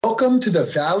Welcome to the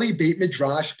Valley Beit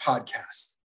Midrash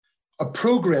podcast, a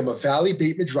program of Valley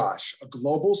Beit Midrash, a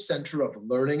global center of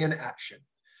learning and action.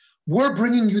 We're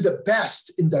bringing you the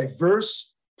best in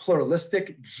diverse,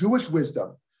 pluralistic Jewish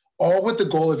wisdom, all with the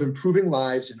goal of improving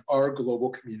lives in our global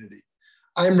community.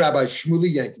 I'm Rabbi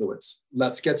Shmuley Yanklowitz.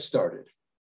 Let's get started.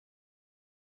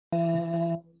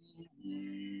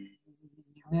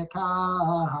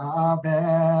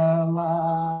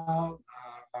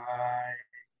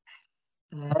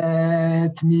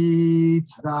 Et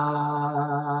mitzvat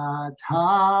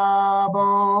haborei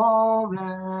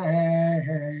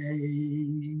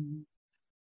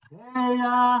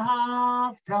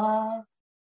ve'ahavta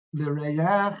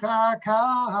l'reyecha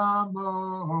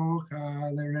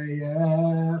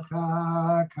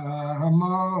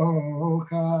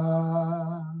kamocha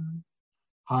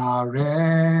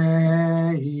hareini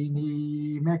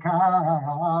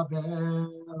mekabel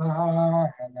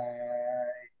alei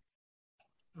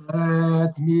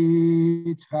et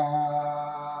mitzvat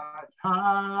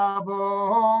haborei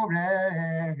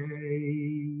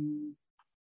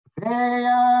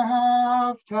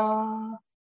ve'ahavta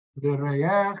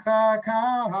l'reyecha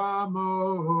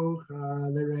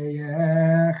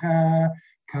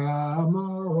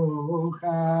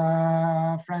kamocha.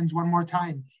 Friends, one more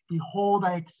time. Behold,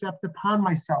 I accept upon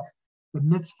myself the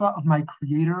mitzvah of my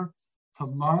Creator to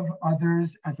love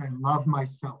others as I love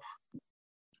myself.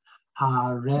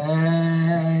 Hareini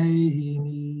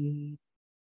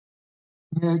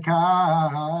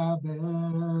mekabel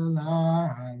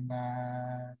alei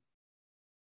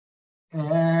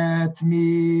et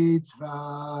mitzvat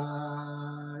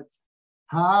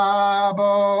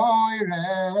haborei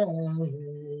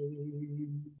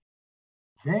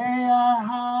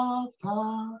ve'ahavta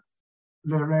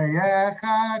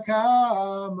l'reyecha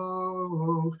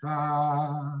kamocha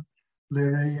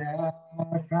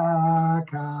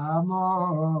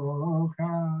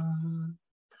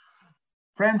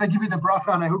Friends, I give you the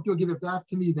bracha, and I hope you'll give it back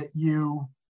to me that you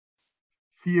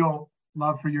feel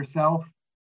love for yourself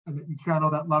and that you channel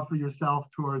that love for yourself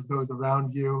towards those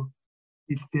around you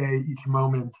each day, each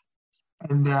moment,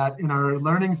 and that in our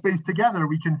learning space together,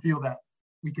 we can feel that.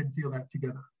 We can feel that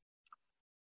together.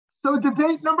 So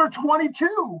debate number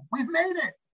 22, we've made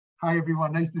it. Hi,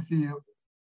 everyone, nice to see you.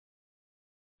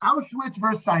 Auschwitz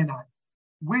versus Sinai.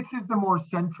 Which is the more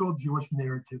central Jewish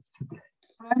narrative today?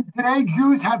 Friends, today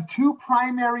Jews have two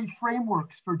primary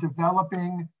frameworks for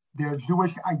developing their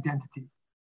Jewish identity: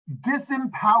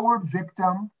 disempowered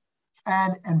victim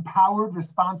and empowered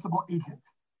responsible agent.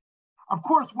 Of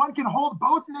course, one can hold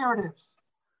both narratives,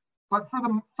 but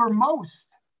for most,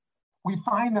 we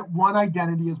find that one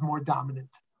identity is more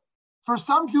dominant. For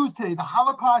some Jews today, the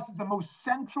Holocaust is the most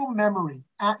central memory,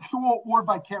 actual or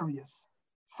vicarious,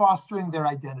 fostering their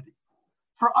identity.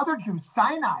 For other Jews,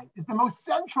 Sinai is the most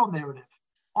central narrative,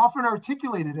 often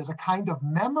articulated as a kind of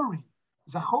memory,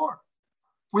 zachor,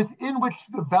 within which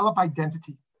to develop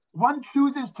identity. One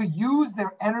chooses to use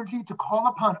their energy to call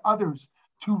upon others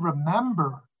to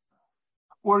remember,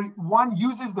 or one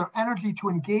uses their energy to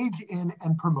engage in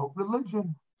and promote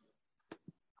religion.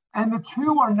 And the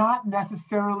two are not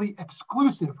necessarily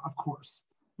exclusive, of course.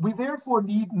 We therefore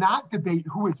need not debate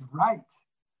who is right.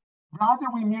 Rather,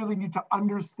 we merely need to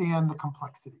understand the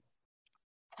complexity.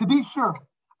 To be sure,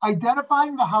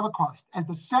 identifying the Holocaust as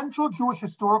the central Jewish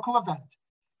historical event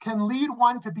can lead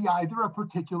one to be either a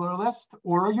particularist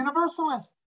or a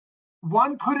universalist.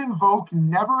 One could invoke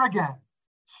 "never again"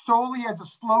 solely as a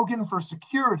slogan for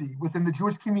security within the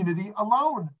Jewish community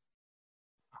alone.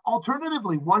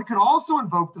 Alternatively, one could also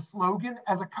invoke the slogan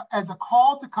as a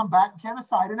call to combat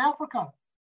genocide in Africa.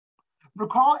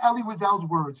 Recall Elie Wiesel's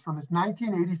words from his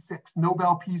 1986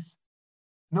 Nobel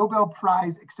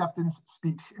Prize acceptance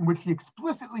speech, in which he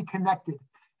explicitly connected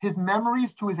his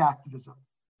memories to his activism.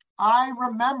 I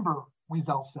remember,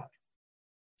 Wiesel said.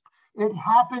 It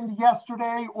happened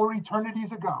yesterday or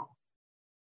eternities ago.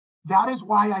 That is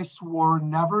why I swore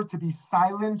never to be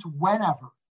silent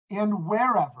whenever and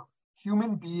wherever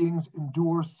human beings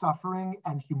endure suffering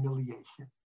and humiliation.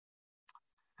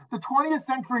 The 20th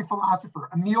century philosopher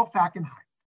Emil Fackenheim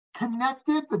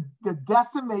connected the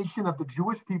decimation of the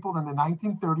Jewish people in the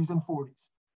 1930s and 40s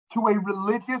to a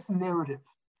religious narrative.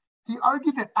 He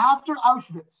argued that after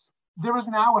Auschwitz, there is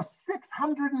now a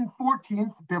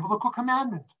 614th biblical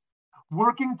commandment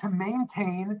working to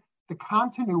maintain the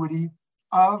continuity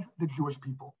of the Jewish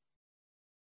people.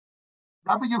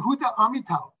 Rabbi Yehuda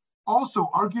Amital also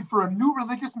argued for a new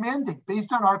religious mandate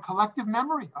based on our collective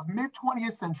memory of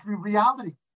mid-20th century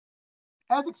reality,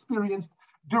 as experienced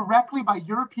directly by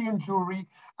European Jewry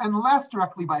and less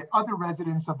directly by other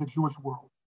residents of the Jewish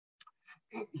world.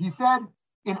 He said,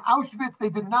 In Auschwitz, they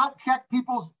did not check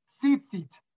people's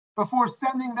tzitzit before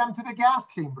sending them to the gas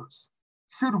chambers.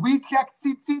 Should we check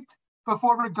tzitzit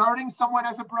before regarding someone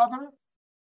as a brother?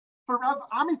 For Rav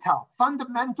Amital,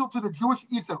 fundamental to the Jewish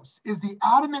ethos is the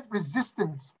adamant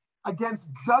resistance against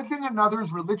judging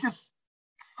another's religious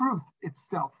truth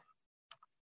itself,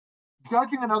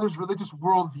 judging another's religious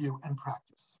worldview and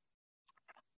practice.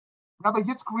 Rabbi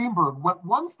Yitzhak Greenberg went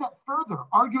one step further,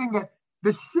 arguing that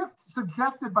the shift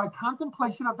suggested by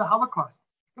contemplation of the Holocaust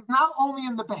is not only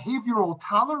in the behavioral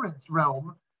tolerance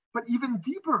realm, but even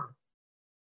deeper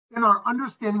in our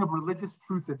understanding of religious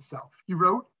truth itself. He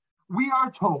wrote, "We are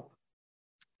told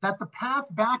that the path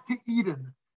back to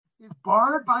Eden is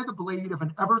barred by the blade of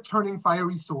an ever-turning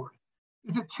fiery sword.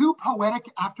 Is it too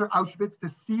poetic after Auschwitz to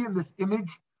see in this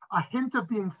image a hint of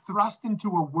being thrust into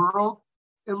a world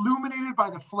illuminated by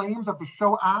the flames of the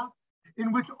Shoah,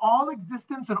 in which all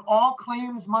existence and all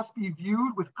claims must be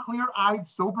viewed with clear-eyed,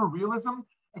 sober realism,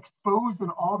 exposed in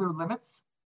all their limits?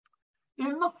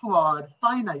 In the flawed,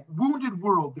 finite, wounded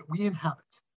world that we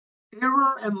inhabit,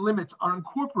 error and limits are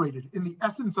incorporated in the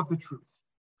essence of the truth.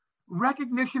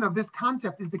 Recognition of this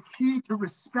concept is the key to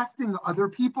respecting other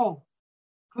people.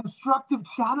 Constructive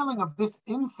channeling of this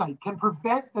insight can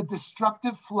prevent the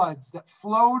destructive floods that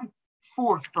flowed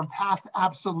forth from past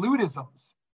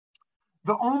absolutisms.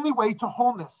 The only way to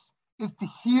wholeness is to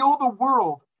heal the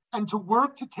world and to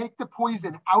work to take the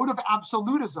poison out of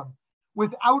absolutism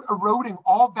without eroding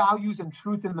all values and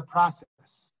truth in the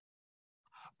process.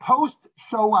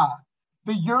 Post-Shoah,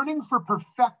 the yearning for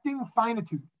perfecting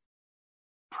finitude,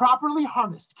 properly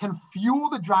harnessed, can fuel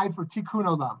the drive for tikkun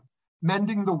olam,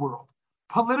 mending the world,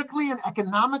 politically and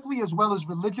economically, as well as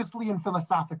religiously and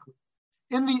philosophically.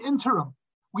 In the interim,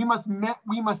 we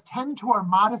must tend to our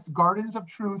modest gardens of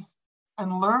truth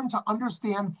and learn to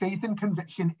understand faith and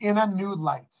conviction in a new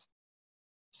light.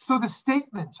 So the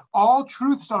statement, all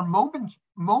truths are moment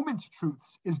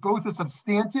truths, is both a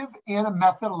substantive and a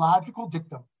methodological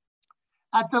dictum.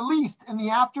 At the least, in the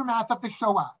aftermath of the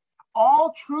Shoah,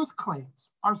 all truth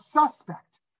claims are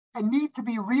suspect and need to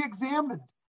be re-examined,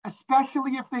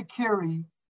 especially if they carry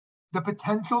the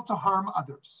potential to harm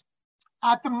others.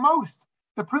 At the most,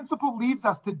 the principle leads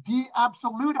us to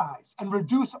de-absolutize and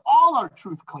reduce all our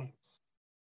truth claims.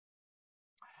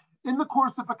 In the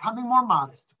course of becoming more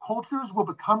modest, cultures will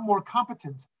become more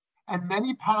competent, and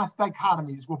many past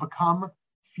dichotomies will become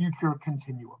future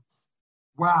continuums."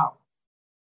 Wow.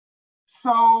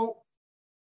 So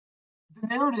the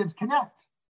narratives connect.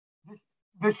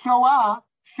 The Shoah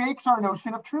shakes our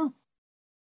notion of truth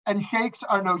and shakes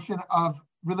our notion of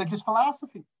religious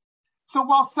philosophy. So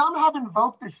while some have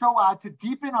invoked the Shoah to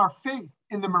deepen our faith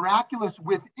in the miraculous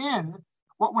within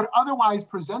what would otherwise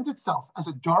present itself as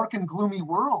a dark and gloomy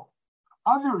world,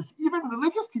 others, even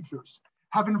religious teachers,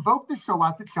 have invoked the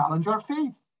Shoah to challenge our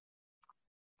faith.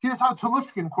 Here's how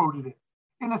Telushkin quoted it.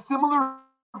 "In a similar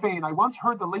vein, I once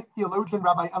heard the late theologian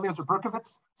Rabbi Eliezer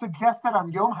Berkovitz suggest that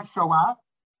on Yom HaShoah,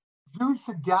 Jews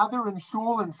should gather in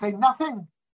shul and say nothing.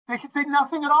 They should say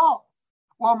nothing at all.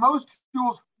 While most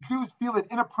Jews feel it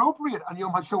inappropriate on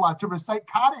Yom HaShoah to recite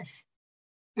Kaddish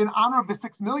in honor of the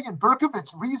 6 million,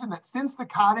 Berkovitz reasoned that since the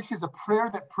Kaddish is a prayer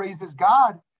that praises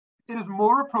God, it is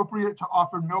more appropriate to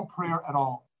offer no prayer at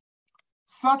all.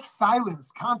 Such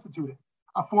silence constituted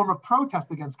a form of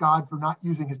protest against God for not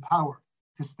using his power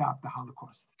to stop the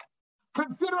Holocaust."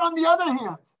 Consider, on the other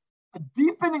hand, a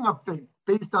deepening of faith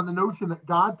based on the notion that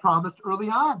God promised early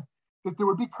on that there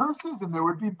would be curses and there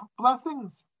would be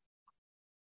blessings.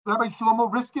 Rabbi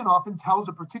Shlomo Riskin often tells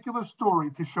a particular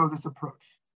story to show this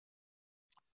approach.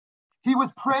 He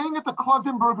was praying at the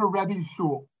Klausenberger Rebbe's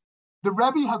shul. The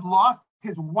Rebbe had lost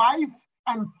his wife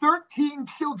and 13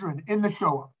 children in the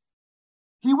Shoah.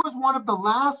 He was one of the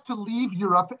last to leave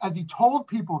Europe, as he told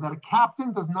people that a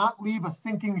captain does not leave a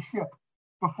sinking ship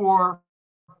before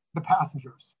the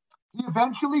passengers. He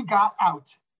eventually got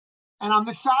out. And on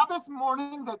the Shabbos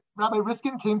morning that Rabbi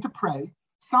Riskin came to pray,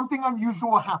 something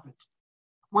unusual happened.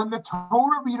 When the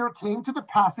Torah reader came to the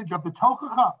passage of the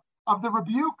Tochacha, of the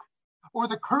rebuke, or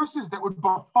the curses that would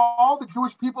befall the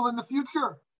Jewish people in the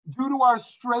future due to our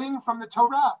straying from the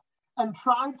Torah, and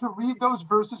tried to read those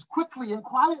verses quickly and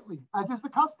quietly, as is the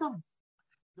custom,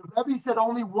 the Rebbe said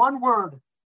only one word: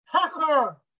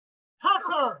 Hecher,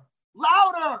 Hecher,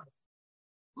 louder,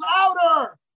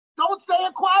 louder, don't say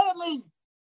it quietly.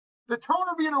 The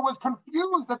Torah reader was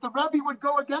confused that the Rebbe would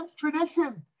go against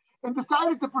tradition and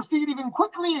decided to proceed even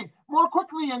more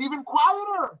quickly, and even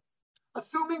quieter,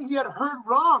 assuming he had heard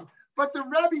wrong. But the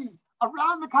Rebbe,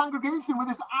 around the congregation with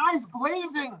his eyes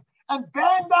blazing, and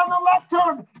banged on the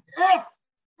lectern,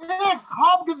 Ich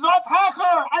hab gesagt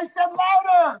Hecher, I said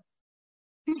louder.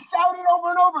 He shouted over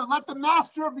and over, let the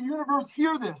master of the universe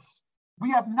hear this.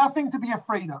 We have nothing to be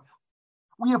afraid of.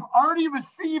 We have already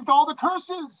received all the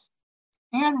curses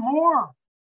and more.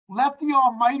 Let the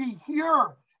Almighty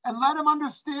hear and let him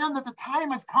understand that the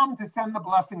time has come to send the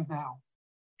blessings now.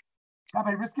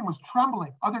 Rabbi Riskin was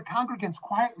trembling. Other congregants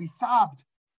quietly sobbed.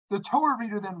 The Torah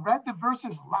reader then read the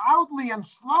verses loudly and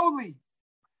slowly.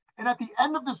 And at the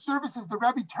end of the services, the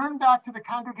Rebbe turned back to the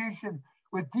congregation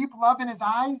with deep love in his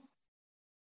eyes.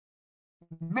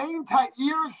 Mein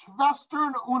Ta'ir,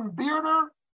 Schwestern und Brüder,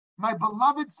 my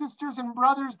beloved sisters and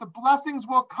brothers, the blessings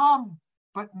will come,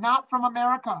 but not from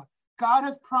America. God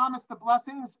has promised the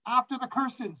blessings after the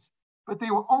curses, but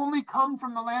they will only come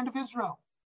from the land of Israel.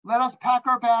 Let us pack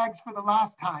our bags for the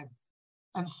last time.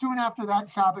 And soon after that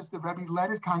Shabbos, the Rebbe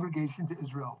led his congregation to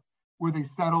Israel, where they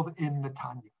settled in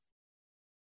Netanya.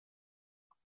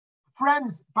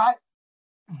 Friends, by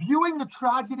viewing the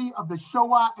tragedy of the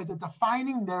Shoah as a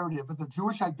defining narrative of the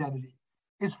Jewish identity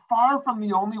is far from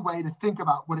the only way to think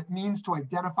about what it means to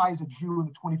identify as a Jew in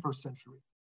the 21st century.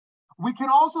 We can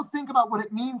also think about what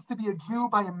it means to be a Jew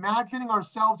by imagining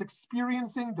ourselves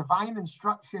experiencing divine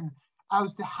instruction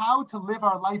as to how to live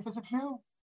our life as a Jew,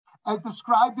 as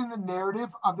described in the narrative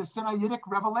of the Sinaitic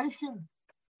revelation.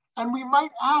 And we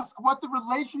might ask what the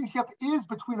relationship is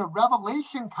between a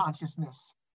revelation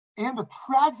consciousness and a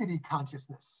tragedy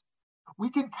consciousness. We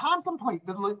can contemplate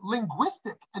the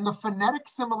linguistic and the phonetic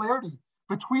similarity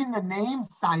between the name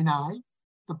Sinai,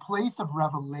 the place of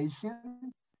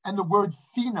revelation, and the word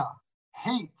Sina,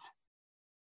 hate.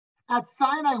 At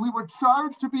Sinai, we were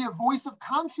charged to be a voice of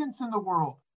conscience in the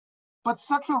world, but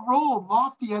such a role,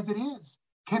 lofty as it is,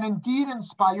 can indeed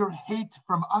inspire hate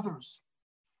from others.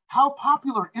 How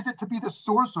popular is it to be the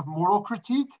source of moral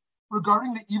critique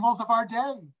regarding the evils of our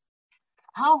day?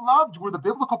 How loved were the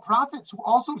biblical prophets who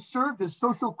also served as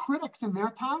social critics in their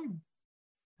time?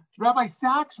 Rabbi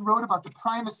Sachs wrote about the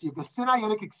primacy of the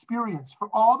Sinaitic experience for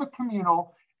all the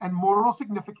communal and moral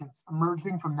significance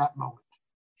emerging from that moment.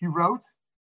 He wrote,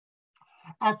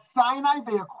 at Sinai,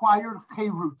 they acquired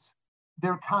Cherut,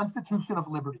 their constitution of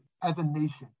liberty, as a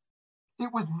nation.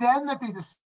 It was then that they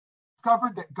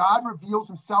discovered that God reveals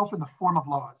himself in the form of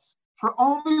laws. For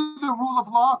only the rule of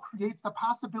law creates the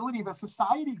possibility of a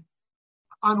society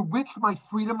on which my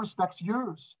freedom respects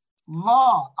yours.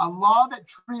 Law, a law that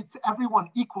treats everyone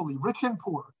equally, rich and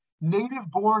poor, native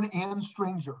born and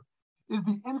stranger, is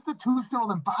the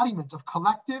institutional embodiment of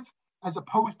collective as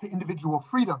opposed to individual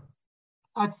freedom.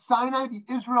 At Sinai, the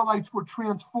Israelites were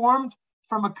transformed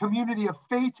from a community of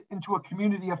fate into a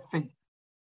community of faith,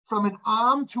 from an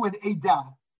Am to an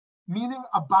Edah, meaning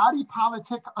a body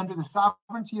politic under the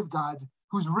sovereignty of God,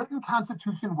 whose written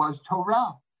constitution was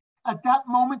Torah. At that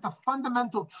moment, the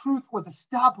fundamental truth was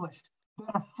established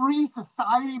that a free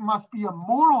society must be a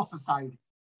moral society.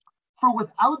 For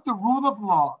without the rule of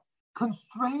law,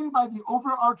 constrained by the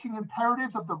overarching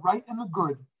imperatives of the right and the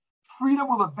good, freedom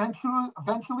will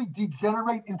eventually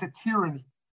degenerate into tyranny,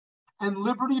 and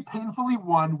liberty painfully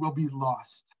won will be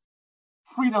lost.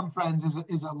 Freedom, friends,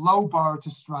 is a low bar to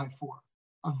strive for,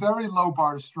 a very low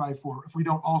bar to strive for if we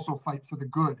don't also fight for the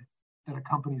good that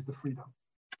accompanies the freedom.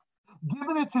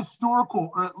 Given its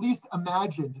historical, or at least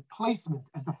imagined, placement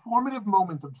as the formative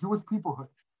moment of Jewish peoplehood,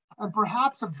 and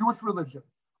perhaps of Jewish religion,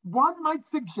 one might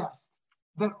suggest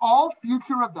that all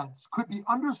future events could be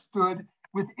understood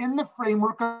within the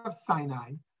framework of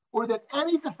Sinai, or that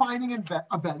any defining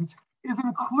event is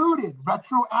included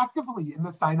retroactively in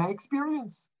the Sinai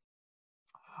experience.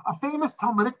 A famous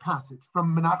Talmudic passage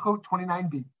from Menachot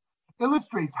 29b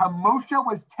illustrates how Moshe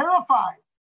was terrified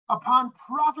upon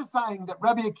prophesying that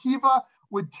Rabbi Akiva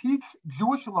would teach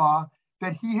Jewish law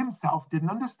that he himself didn't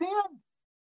understand.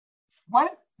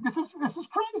 What? This is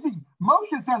crazy.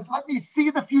 Moshe says, let me see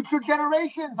the future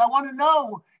generations. I want to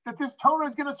know that this Torah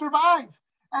is going to survive.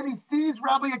 And he sees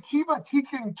Rabbi Akiva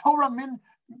teaching Torah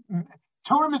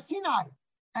Sinai.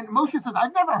 And Moshe says,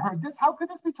 I've never heard this. How could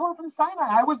this be Torah from Sinai?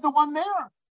 I was the one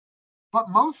there. But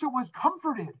Moshe was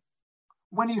comforted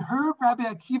when he heard Rabbi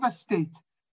Akiva state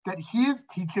that his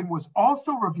teaching was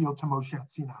also revealed to Moshe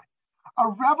at Sinai. A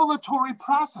revelatory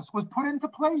process was put into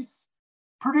place,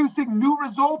 producing new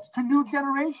results to new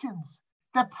generations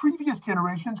that previous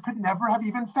generations could never have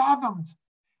even fathomed.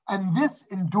 And this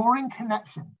enduring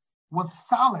connection was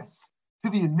solace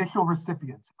to the initial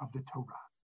recipients of the Torah.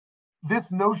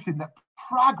 This notion that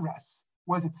progress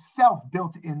was itself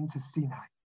built into Sinai.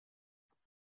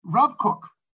 Rav Kook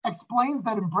explains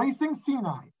that embracing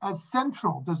Sinai as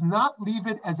central does not leave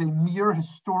it as a mere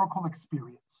historical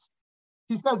experience.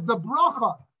 He says the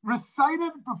bracha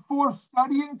recited before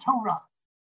studying Torah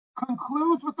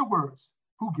concludes with the words,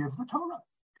 who gives the Torah?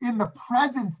 in the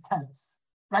present tense,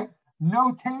 right?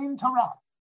 Notain Torah.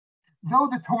 Though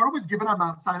the Torah was given on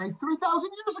Mount Sinai 3,000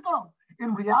 years ago,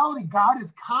 in reality, God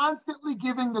is constantly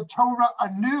giving the Torah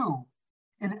anew.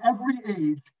 In every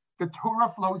age, the Torah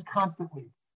flows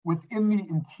constantly within the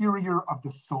interior of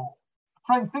the soul.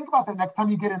 Friends, think about that next time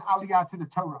you get an aliyah to the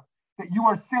Torah, that you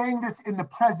are saying this in the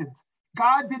present.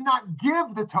 God did not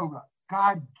give the Torah.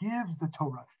 God gives the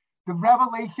Torah. The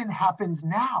revelation happens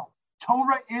now.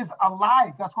 Torah is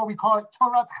alive. That's why we call it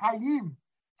Torah Chayim,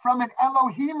 from an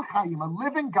Elohim Chayim, a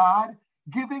living God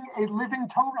giving a living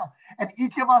Torah. And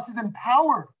each of us is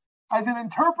empowered as an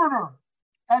interpreter,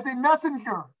 as a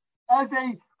messenger, as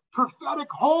a prophetic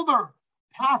holder,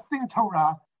 passing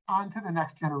Torah on to the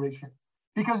next generation.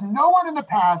 Because no one in the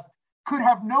past could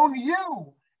have known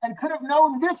you and could have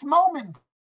known this moment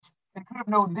and could have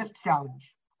known this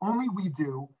challenge. Only we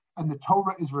do, and the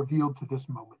Torah is revealed to this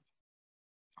moment.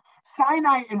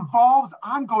 Sinai involves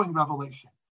ongoing revelation,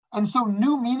 and so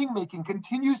new meaning making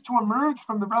continues to emerge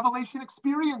from the revelation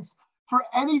experience for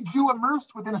any Jew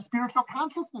immersed within a spiritual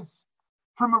consciousness.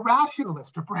 From a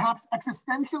rationalist or perhaps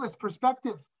existentialist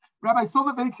perspective, Rabbi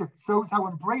Soloveitchik shows how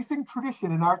embracing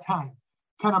tradition in our time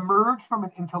can emerge from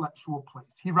an intellectual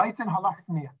place. He writes in Halachic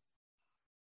Man,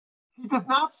 he does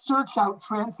not search out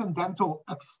transcendental,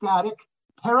 ecstatic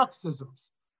paroxysms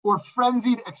or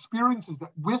frenzied experiences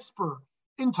that whisper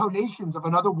intonations of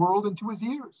another world into his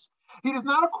ears. He does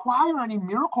not acquire any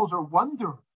miracles or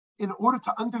wonder in order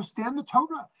to understand the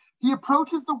Torah. He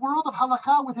approaches the world of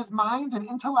halakha with his mind and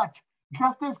intellect,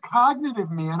 just as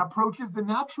cognitive man approaches the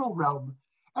natural realm.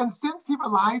 And since he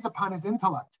relies upon his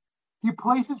intellect, he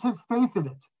places his faith in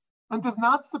it and does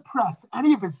not suppress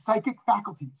any of his psychic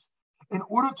faculties in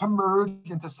order to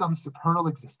merge into some supernal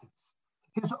existence.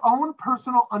 His own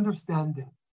personal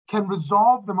understanding can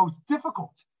resolve the most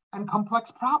difficult and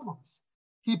complex problems.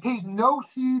 He pays no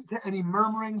heed to any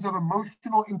murmurings of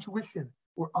emotional intuition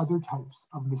or other types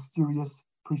of mysterious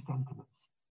presentiments.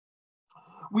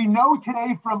 We know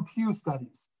today from Pew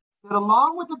studies that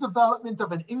along with the development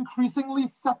of an increasingly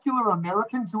secular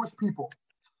American Jewish people,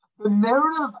 the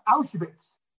narrative of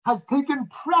Auschwitz has taken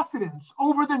precedence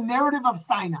over the narrative of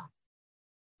Sinai.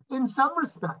 In some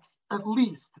respects, at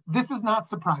least, this is not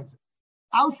surprising.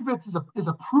 Auschwitz is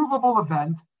a provable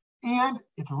event, and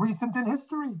it's recent in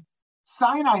history.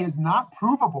 Sinai is not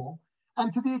provable,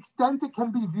 and to the extent it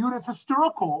can be viewed as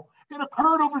historical, it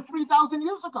occurred over 3,000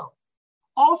 years ago.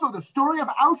 Also, the story of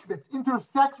Auschwitz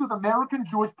intersects with American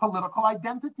Jewish political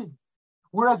identity,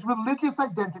 whereas religious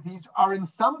identities are in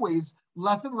some ways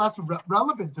less and less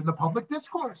relevant in the public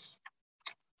discourse.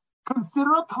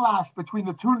 Consider a clash between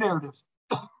the two narratives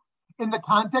in the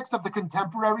context of the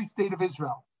contemporary state of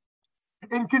Israel.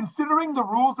 In considering the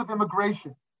rules of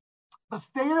immigration, the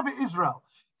state of Israel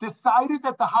decided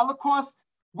that the Holocaust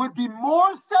would be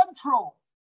more central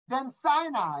than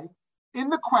Sinai in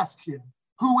the question,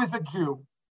 who is a Jew?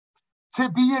 To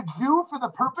be a Jew for the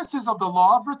purposes of the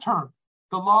law of return,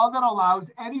 the law that allows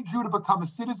any Jew to become a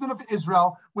citizen of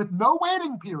Israel with no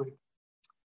waiting period.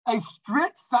 A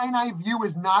strict Sinai view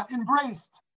is not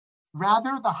embraced.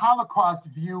 Rather, the Holocaust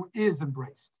view is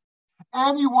embraced.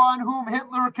 Anyone whom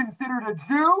Hitler considered a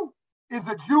Jew is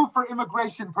a Jew for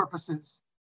immigration purposes.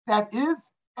 That is,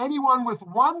 anyone with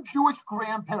one Jewish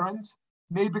grandparent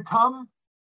may become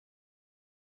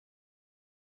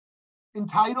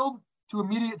entitled to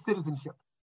immediate citizenship.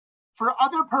 For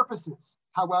other purposes,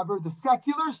 however, the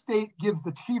secular state gives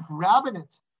the chief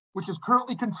rabbinate, which is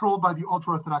currently controlled by the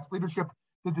ultra-Orthodox leadership,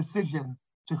 the decision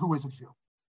to who is a Jew.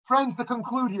 Friends, to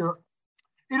conclude here,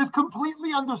 it is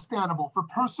completely understandable for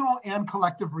personal and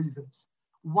collective reasons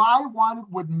why one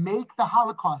would make the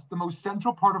Holocaust the most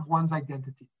central part of one's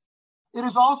identity. It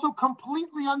is also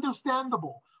completely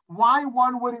understandable why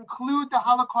one would include the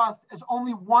Holocaust as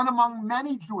only one among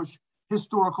many Jewish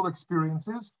historical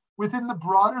experiences within the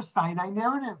broader Sinai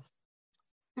narrative.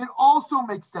 It also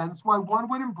makes sense why one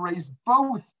would embrace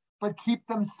both but keep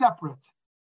them separate,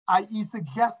 i.e.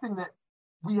 suggesting that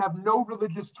we have no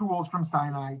religious tools from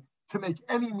Sinai to make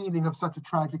any meaning of such a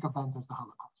tragic event as the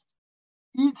Holocaust.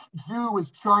 Each Jew is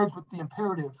charged with the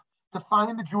imperative to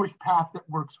find the Jewish path that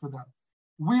works for them.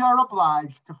 We are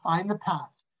obliged to find the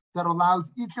path that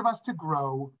allows each of us to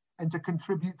grow and to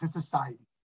contribute to society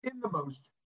in the most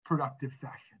productive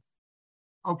fashion.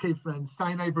 Okay, friends,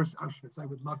 Sinai versus Auschwitz. I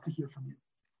would love to hear from you.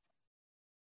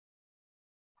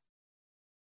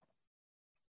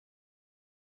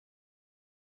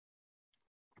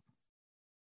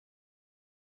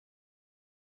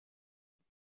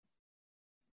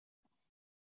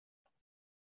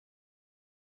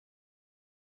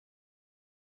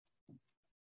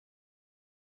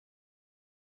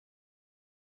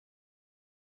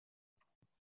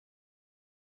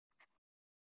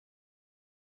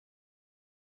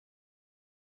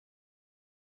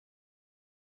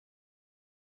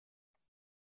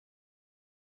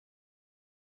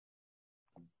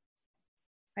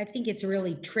 I think it's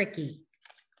really tricky.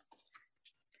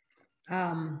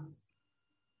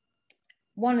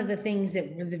 One of the things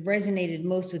that resonated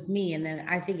most with me, and then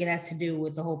I think it has to do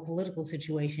with the whole political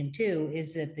situation too,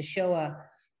 is that the Shoah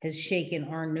has shaken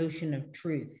our notion of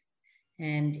truth.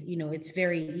 And, you know, it's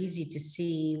very easy to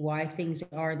see why things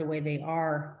are the way they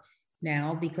are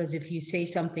now, because if you say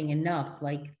something enough,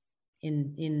 like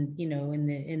in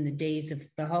the days of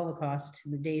the Holocaust,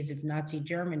 the days of Nazi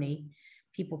Germany,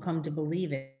 people come to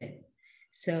believe it.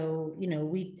 So, you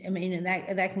know, and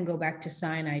that can go back to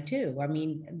Sinai too. I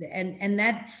mean, and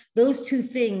that those two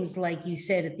things, like you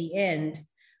said at the end,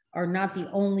 are not the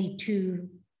only two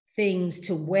things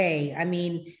to weigh. I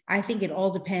mean, I think it all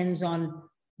depends on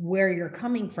where you're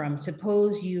coming from.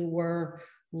 Suppose you were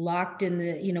locked in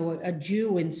a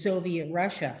Jew in Soviet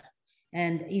Russia.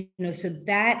 And, you know, so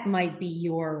that might be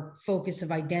your focus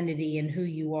of identity and who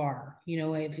you are, you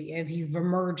know, if you've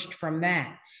emerged from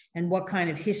that and what kind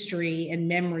of history and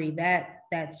memory that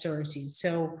serves you.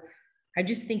 So I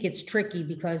just think it's tricky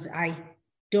because I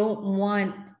don't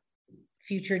want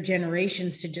future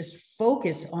generations to just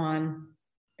focus on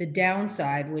the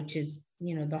downside, which is,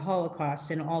 you know, the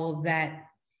Holocaust and all of that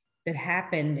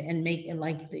happened, and make,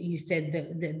 like you said,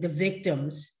 the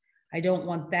victims. I don't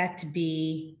want that to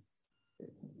be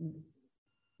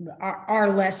our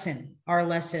lesson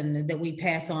that we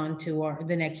pass on to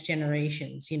the next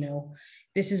generations. You know,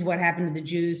 this is what happened to the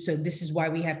Jews, so this is why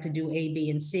we have to do A, B,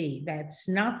 and C. That's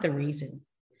not the reason.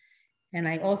 And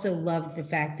I also loved the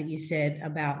fact that you said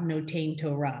about Notain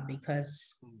Torah,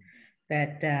 because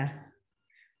that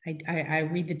I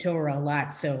read the Torah a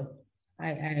lot, so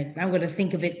I'm going to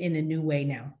think of it in a new way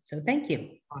now. So thank you.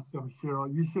 Awesome,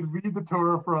 Cheryl. You should read the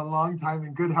Torah for a long time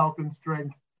in good health and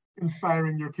strength,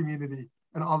 inspiring your community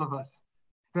and all of us.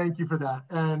 Thank you for that.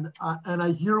 And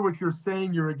I hear what you're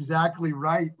saying. You're exactly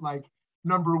right. Like,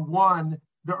 number one,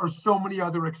 there are so many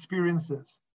other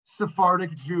experiences.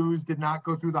 Sephardic Jews did not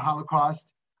go through the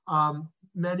Holocaust.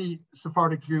 Many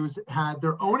Sephardic Jews had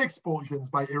their own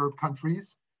expulsions by Arab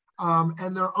countries.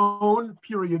 And their own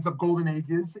periods of golden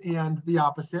ages and the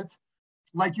opposite.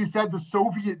 Like you said, the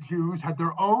Soviet Jews had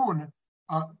their own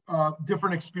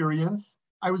different experience.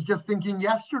 I was just thinking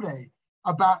yesterday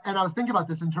about, and I was thinking about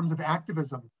this in terms of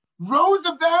activism.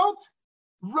 Roosevelt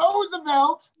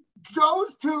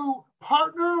chose to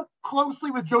partner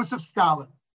closely with Joseph Stalin.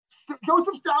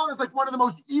 Joseph Stalin is like one of the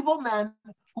most evil men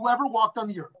who ever walked on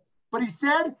the earth. But he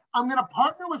said, I'm going to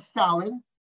partner with Stalin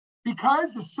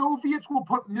because the Soviets will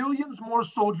put millions more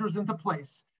soldiers into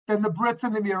place than the Brits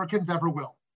and the Americans ever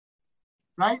will,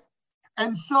 right?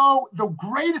 And so the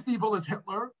greatest evil is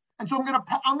Hitler. And so I'm gonna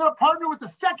partner with the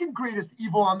second greatest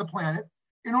evil on the planet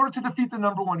in order to defeat the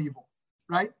number one evil,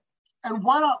 right? And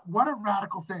what a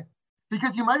radical thing.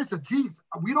 Because you might have said, geez,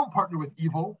 we don't partner with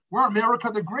evil. We're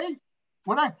America the Great.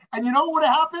 And you know what would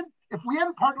have happened? If we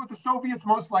hadn't partnered with the Soviets,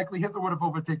 most likely Hitler would have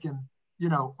overtaken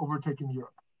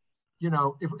Europe. You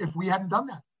know, if we hadn't done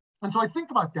that. And so I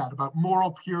think about that, about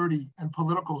moral purity and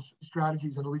political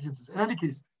strategies and allegiances. In any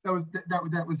case,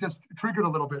 that was just triggered a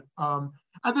little bit. And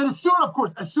then as soon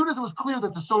as it was clear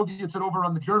that the Soviets had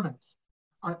overrun the Germans,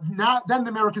 then the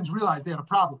Americans realized they had a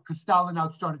problem, because Stalin now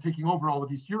started taking over all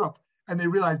of East Europe, and they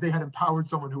realized they had empowered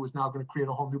someone who was now going to create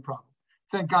a whole new problem.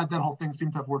 Thank God that whole thing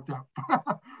seemed to have worked out.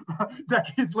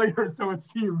 Decades later, so it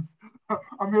seems.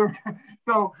 America.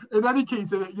 So in any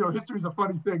case, history is a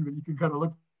funny thing that you can kind of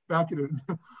look back at it.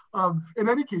 In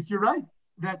any case, you're right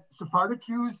that Sephardic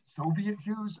Jews, Soviet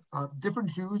Jews,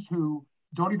 different Jews who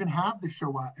don't even have the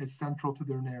Shoah as central to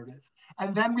their narrative.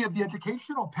 And then we have the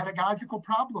educational, pedagogical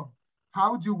problem.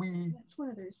 How do we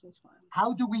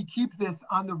keep this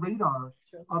on the radar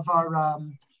of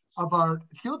our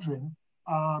children,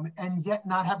 and yet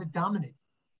not have it dominate?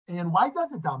 And why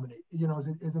does it dominate?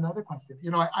 Is another question.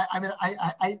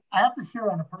 I have to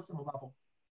share on a personal level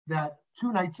that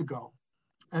 2 nights ago,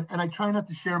 and I try not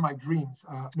to share my dreams,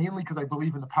 mainly because I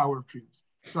believe in the power of dreams.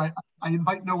 So I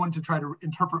invite no one to try to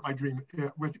interpret my dream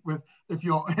with if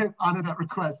you'll honor that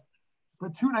request.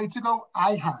 But 2 nights ago,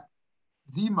 I had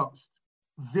the most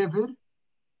vivid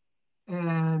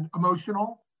and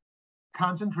emotional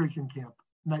concentration camp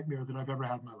nightmare that I've ever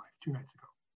had in my life 2 nights ago,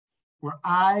 where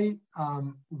I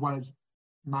was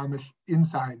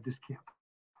inside this camp.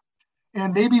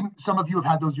 And maybe some of you have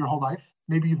had those your whole life.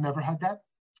 Maybe you've never had that.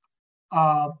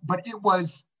 But it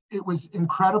was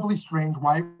incredibly strange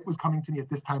why it was coming to me at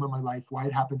this time of my life, why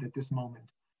it happened at this moment.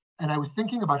 And I was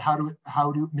thinking about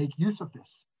how to make use of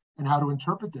this and how to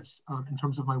interpret this in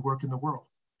terms of my work in the world.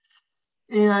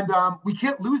 And we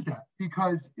can't lose that,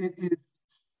 because it is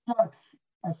such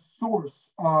a source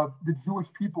of the Jewish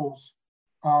people's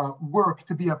work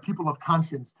to be a people of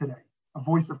conscience today, a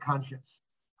voice of conscience,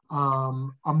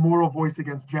 a moral voice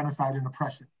against genocide and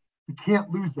oppression. We can't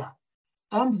lose that.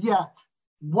 And yet,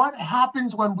 what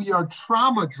happens when we are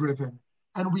trauma-driven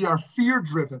and we are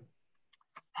fear-driven?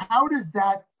 How does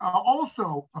that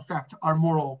also affect our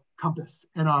moral compass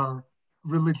and our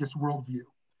religious worldview?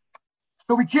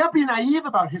 So we can't be naive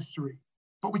about history,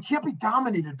 but we can't be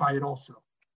dominated by it also.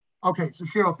 Okay, so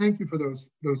Cheryl, thank you for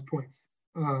those points.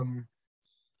 Thank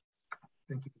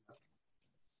you for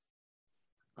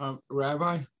that.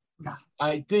 Rabbi? Yeah.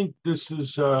 I think this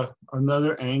is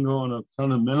another angle in a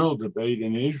fundamental debate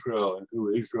in Israel and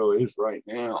who Israel is right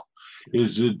now.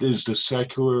 Is the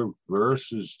secular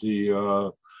versus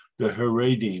the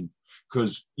Haredim?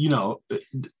 Because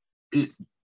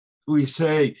we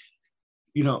say,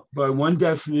 by one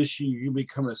definition you can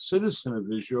become a citizen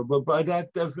of Israel, but by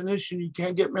that definition you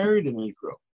can't get married in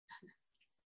Israel.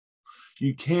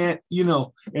 You can't,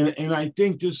 and I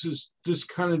think this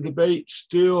kind of debate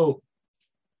still.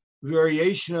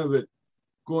 Variation of it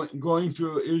going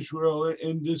through Israel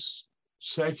in this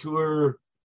secular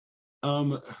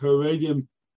Haredim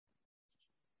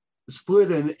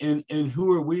split and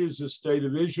who are we as a state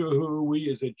of Israel, who are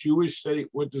we as a Jewish state,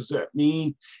 what does that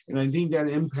mean? And I think that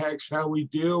impacts how we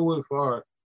deal with our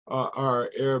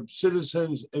Arab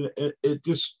citizens, and it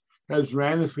just has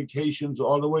ramifications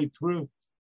all the way through.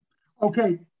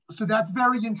 Okay, so that's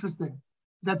very interesting.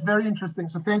 That's very interesting.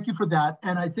 So thank you for that.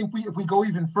 And I think if we go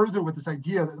even further with this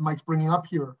idea that Mike's bringing up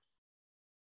here,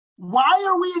 why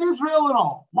are we in Israel at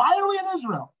all? Why are we in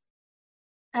Israel?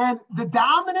 And the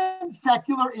dominant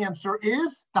secular answer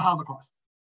is the Holocaust.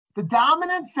 The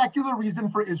dominant secular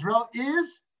reason for Israel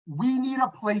is we need a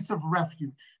place of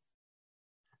refuge.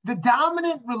 The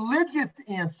dominant religious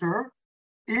answer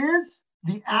is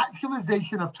the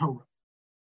actualization of Torah.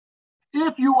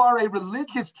 If you are a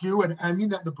religious Jew, and I mean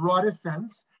that in the broadest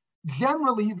sense,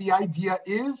 generally the idea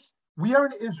is we are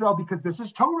in Israel because this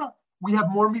is Torah. We have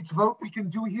more mitzvot we can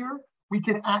do here. We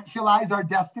can actualize our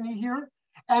destiny here.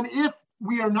 And if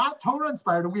we are not Torah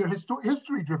inspired and we are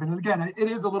history driven, and again, it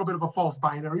is a little bit of a false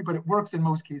binary, but it works in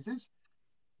most cases.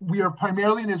 We are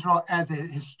primarily in Israel as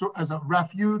a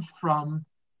refuge from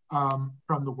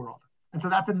the world. And so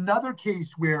that's another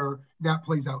case where that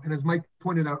plays out. And as Mike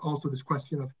pointed out, also this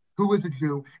question of who is a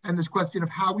Jew, and this question of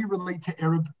how we relate to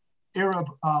Arab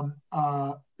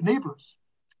neighbors.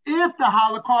 If the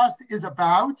Holocaust is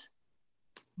about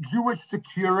Jewish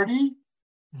security,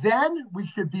 then we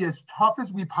should be as tough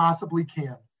as we possibly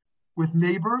can with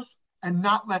neighbors and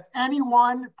not let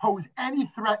anyone pose any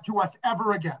threat to us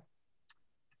ever again.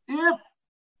 If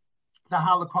the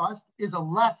Holocaust is a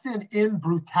lesson in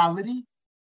brutality,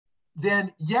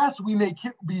 then yes, we may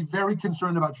be very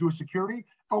concerned about Jewish security,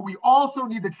 but we also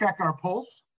need to check our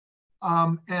pulse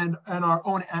and our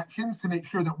own actions to make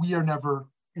sure that we are never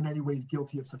in any ways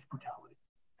guilty of such brutality.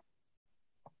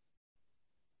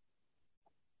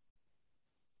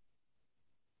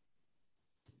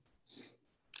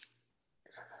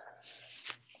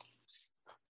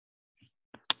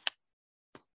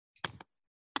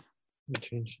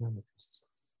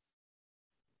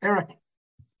 Eric.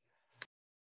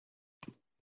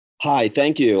 Hi,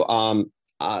 thank you.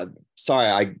 Sorry,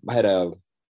 I had a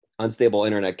unstable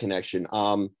internet connection.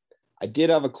 I did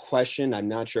have a question. I'm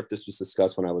not sure if this was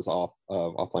discussed when I was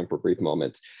offline for a brief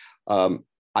moment.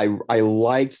 I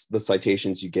liked the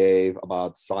citations you gave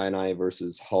about Sinai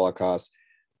versus Holocaust.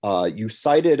 You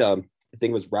cited, I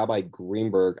think it was Rabbi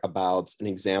Greenberg, about an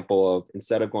example of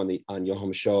instead of going on Yom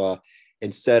HaShoah,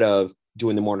 instead of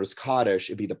doing the Mourner's Kaddish,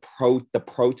 it'd be the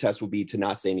protest would be to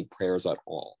not say any prayers at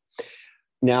all.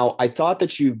 Now, I thought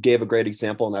that you gave a great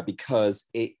example on that because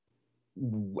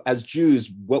as Jews,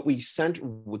 what we to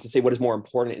say what is more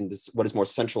important in this, what is more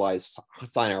centralized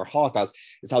Sinai or Holocaust,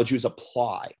 is how Jews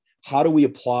apply. How do we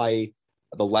apply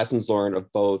the lessons learned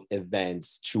of both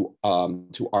events to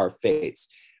our faiths?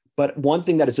 But one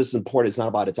thing that is just important is not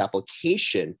about its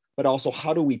application, but also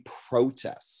how do we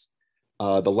protest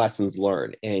the lessons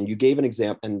learned? And you gave an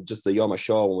example, and just the Yom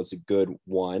HaShoah one was a good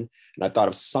one. And I thought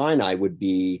of Sinai would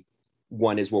be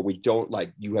one is where we don't,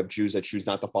 like, you have Jews that choose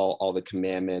not to follow all the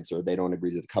commandments or they don't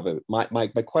agree to the covenant. My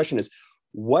question is,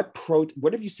 what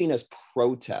have you seen as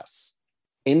protests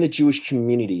in the Jewish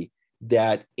community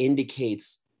that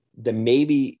indicates that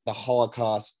maybe the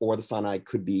Holocaust or the Sinai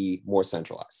could be more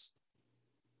centralized?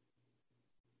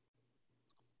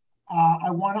 I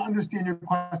want to understand your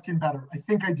question better. I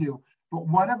think I do. But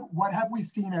what have we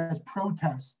seen as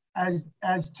protests as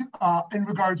to in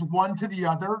regards one to the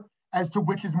other, as to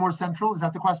which is more central? Is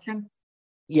that the question?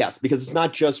 Yes, because it's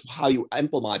not just how you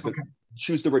implement, but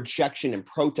choose the rejection and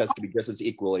protest could be just as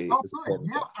equally as important.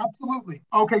 Yeah, absolutely.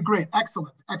 Okay, great.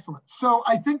 Excellent. Excellent. So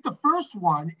I think the first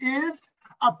one is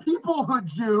a peoplehood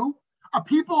Jew. A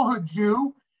peoplehood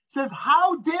Jew says,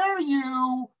 how dare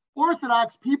you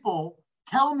Orthodox people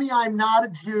tell me I'm not a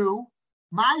Jew?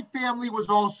 My family was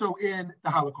also in the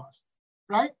Holocaust,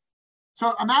 right?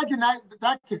 So imagine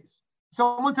that case.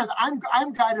 Someone says,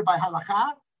 I'm guided by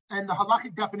halakha and the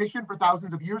halachic definition for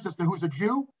thousands of years as to who's a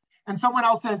Jew. And someone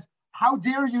else says, how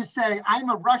dare you say I'm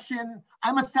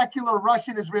a secular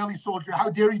Russian Israeli soldier. How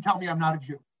dare you tell me I'm not a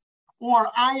Jew? Or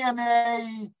I am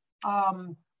a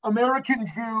American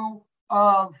Jew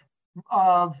of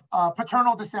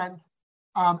paternal descent.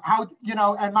 And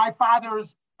my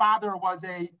father's father was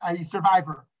a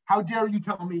survivor. How dare you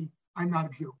tell me I'm not a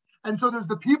Jew? And so there's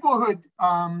the peoplehood,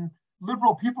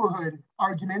 liberal peoplehood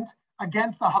argument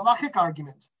against the halachic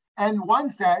argument. And one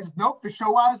says, nope, the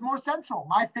Shoah is more central.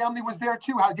 My family was there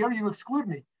too. How dare you exclude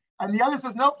me? And the other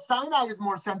says, nope, Sinai is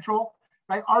more central.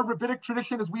 Right? Our rabbinic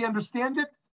tradition, as we understand it,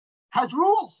 has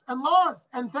rules and laws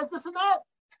and says this and that.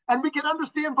 And we can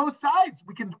understand both sides.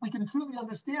 We can truly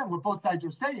understand what both sides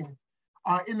are saying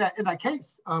in that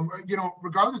case.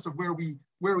 Regardless of where we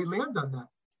land on that.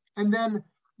 And then,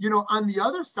 on the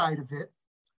other side of it,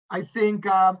 I think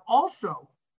also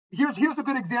here's a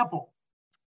good example.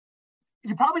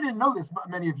 You probably didn't know this,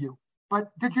 many of you,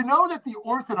 but did you know that the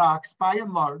Orthodox, by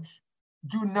and large,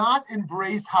 do not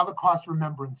embrace Holocaust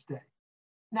Remembrance Day?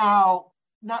 Now,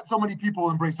 not so many people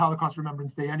embrace Holocaust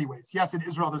Remembrance Day anyways. Yes, in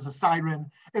Israel, there's a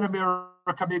siren. In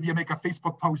America, maybe you make a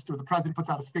Facebook post or the president puts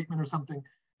out a statement or something.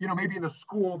 Maybe in the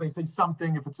school, they say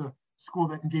something if it's a school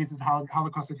that engages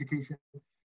Holocaust education.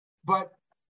 But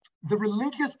the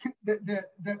religious community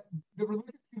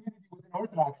within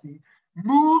Orthodoxy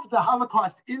moved the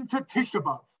Holocaust into Tisha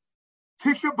B'Av.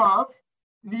 Tisha B'Av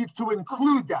needs to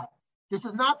include that. This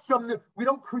is not we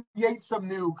don't create some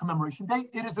new commemoration day.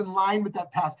 It is in line with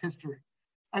that past history.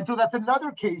 And so that's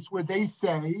another case where they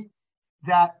say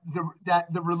that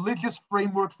the religious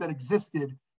frameworks that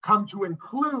existed come to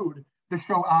include the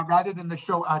Shoah rather than the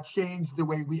Shoah change the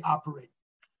way we operate.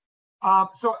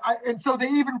 So they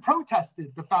even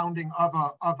protested the founding of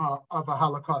a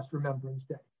Holocaust Remembrance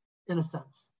Day, in a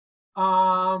sense.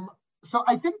 So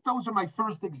I think those are my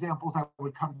first examples I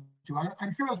would come to.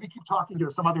 I'm sure as we keep talking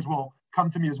here, some others will come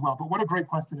to me as well. But what a great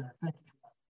question, Eric. Thank you for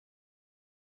that.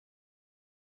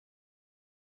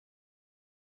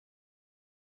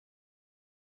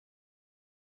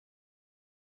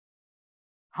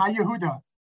 Hi, Yehuda.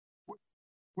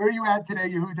 Where are you at today,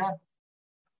 Yehuda?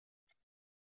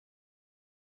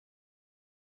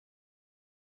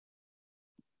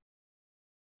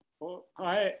 Well,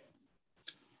 I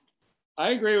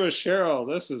agree with Cheryl.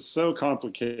 This is so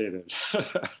complicated,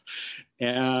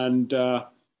 and I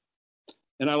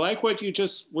like what you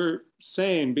just were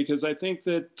saying, because I think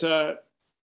that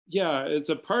it's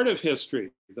a part of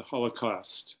history, the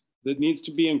Holocaust, that needs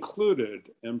to be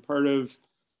included and part of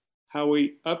how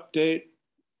we update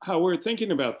how we're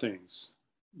thinking about things.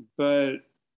 But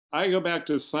I go back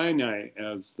to Sinai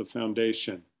as the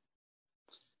foundation,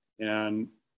 and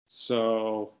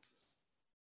so.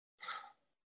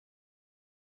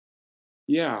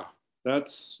 Yeah,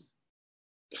 that's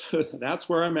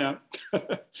where I'm at.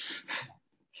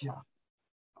 Yeah,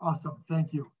 awesome.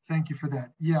 Thank you. Thank you for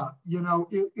that. Yeah,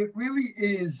 it really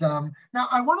is. Now,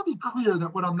 I want to be clear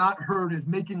that what I'm not heard is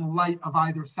making light of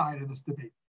either side of this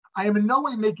debate. I am in no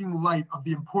way making light of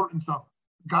the importance of,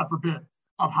 God forbid,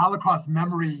 of Holocaust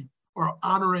memory or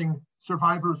honoring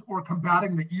survivors or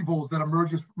combating the evils that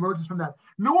emerges from that.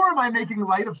 Nor am I making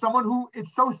light of someone who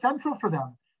it's so central for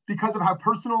them, because of how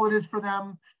personal it is for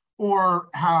them or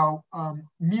how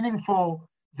meaningful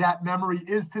that memory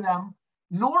is to them.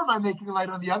 Nor am I making light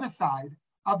on the other side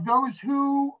of those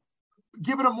who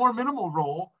give it a more minimal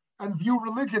role and view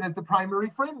religion as the primary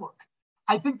framework.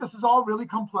 I think this is all really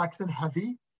complex and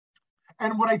heavy.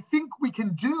 And what I think we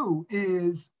can do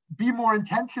is be more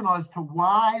intentional as to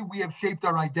why we have shaped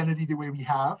our identity the way we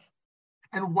have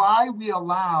and why we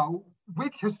allow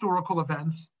which historical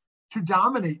events to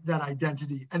dominate that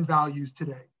identity and values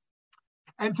today.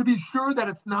 And to be sure that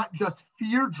it's not just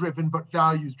fear-driven, but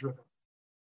values-driven.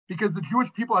 Because the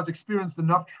Jewish people has experienced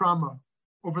enough trauma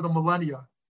over the millennia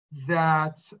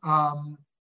that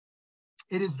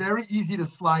it is very easy to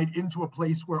slide into a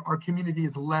place where our community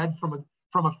is led from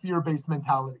a fear-based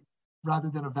mentality rather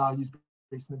than a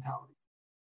values-based mentality.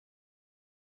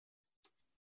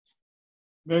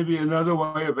 Maybe another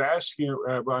way of asking it,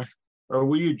 Rabbi, are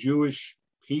we a Jewish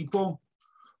people,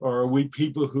 or are we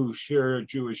people who share a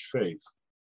Jewish faith?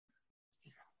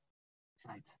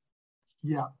 Right.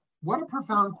 Yeah. What a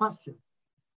profound question.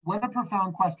 What a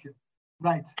profound question.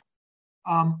 Right.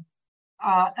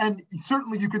 And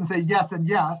certainly you can say yes and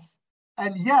yes.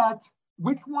 And yet,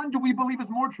 which one do we believe is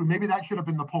more true? Maybe that should have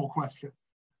been the poll question,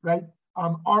 right?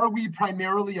 Are we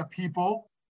primarily a people,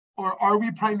 or are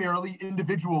we primarily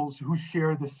individuals who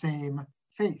share the same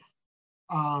faith?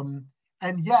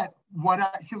 And yet, what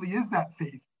actually is that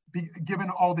faith, given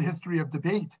all the history of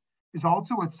debate, is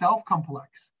also itself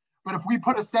complex. But if we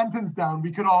put a sentence down,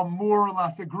 we could all more or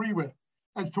less agree with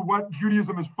as to what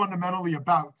Judaism is fundamentally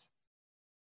about,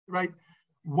 right?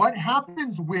 What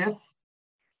happens with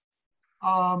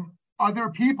other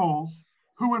peoples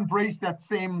who embrace that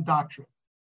same doctrine,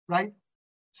 right?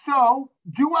 So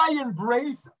do I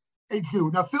embrace a Jew?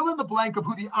 Now fill in the blank of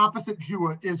who the opposite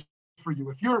Jew is for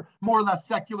you. If you're more or less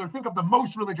secular, think of the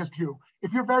most religious Jew.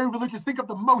 If you're very religious, think of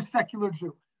the most secular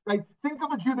Jew, right? Think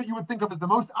of a Jew that you would think of as the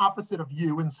most opposite of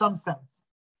you in some sense.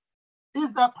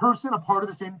 Is that person a part of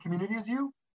the same community as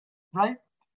you, right?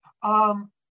 And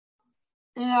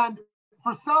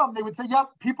for some, they would say, yep,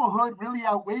 peoplehood really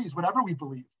outweighs whatever we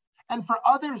believe. And for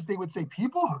others, they would say,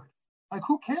 peoplehood, like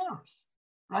who cares,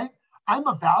 right? I'm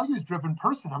a values-driven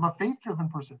person. I'm a faith-driven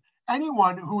person.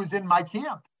 Anyone who is in my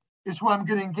camp is who I'm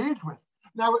going to engage with.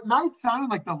 Now, it might sound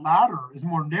like the latter is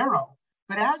more narrow,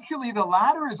 but actually the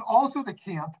latter is also the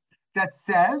camp that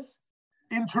says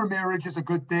intermarriage is a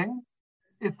good thing.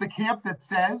 It's the camp that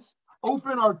says,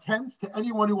 open our tents to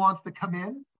anyone who wants to come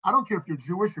in. I don't care if you're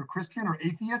Jewish or Christian or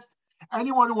atheist.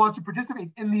 Anyone who wants to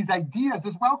participate in these ideas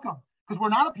is welcome, because we're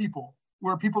not a people.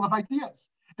 We're a people of ideas.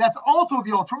 That's also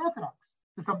the ultra-Orthodox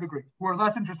to some degree, who are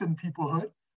less interested in peoplehood,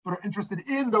 but are interested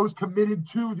in those committed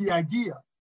to the idea.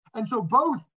 And so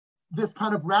both this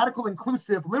kind of radical,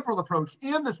 inclusive, liberal approach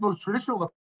and this most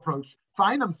traditional approach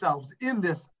find themselves in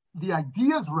the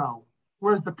ideas realm,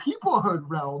 whereas the peoplehood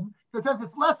realm, that says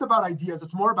it's less about ideas,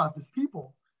 it's more about this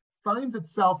people, finds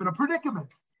itself in a predicament.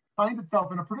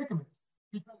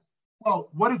 Because, well,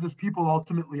 what is this people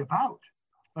ultimately about?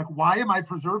 Like, why am I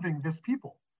preserving this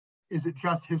people? Is it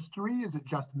just history? Is it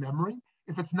just memory?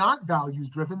 If it's not values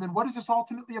driven, then what is this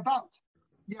ultimately about?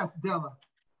 Yes, Della.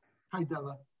 Hi,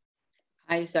 Della.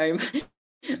 Hi, sorry,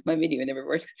 my video never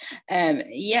works.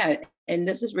 Yeah, and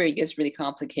this is where it gets really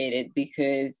complicated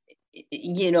because,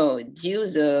 you know,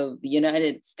 Jews of the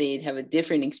United States have a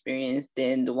different experience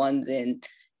than the ones in,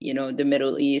 you know, the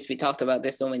Middle East. We talked about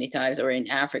this so many times, or in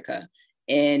Africa.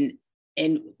 And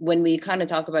when we kind of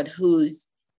talk about who's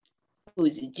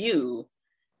a Jew,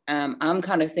 I'm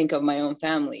kind of think of my own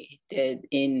family that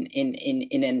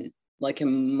in like a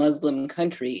Muslim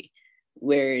country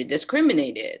were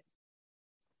discriminated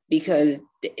because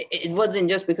it wasn't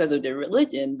just because of their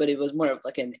religion, but it was more of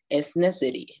like an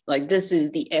ethnicity. Like, this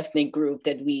is the ethnic group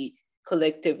that we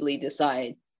collectively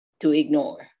decide to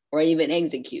ignore or even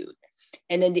execute.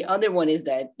 And then the other one is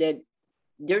that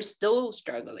they're still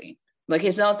struggling. Like,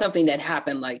 it's not something that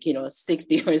happened like, you know,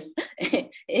 60 years,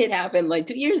 it happened like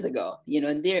 2 years ago. You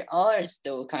know, they are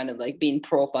still kind of like being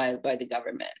profiled by the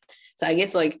government. So I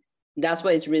guess like, that's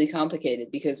why it's really complicated,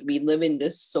 because we live in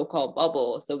this so-called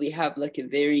bubble. So we have like a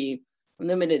very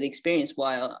limited experience,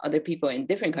 while other people in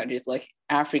different countries, like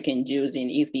African Jews in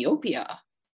Ethiopia,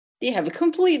 they have a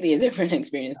completely different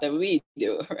experience than we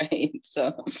do, right?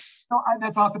 So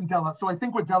that's awesome, Della. So I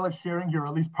think what Della's sharing here,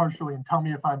 at least partially, and tell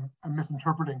me if I'm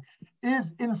misinterpreting,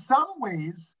 is in some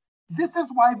ways, this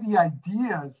is why the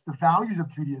ideas, the values of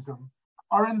Judaism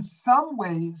are in some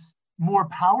ways more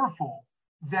powerful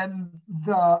than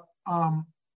the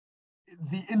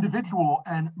individual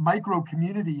and micro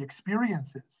community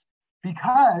experiences,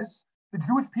 because the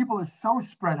Jewish people is so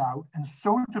spread out and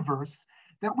so diverse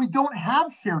that we don't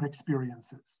have shared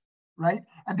experiences, right?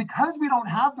 And because we don't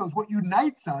have those, what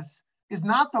unites us is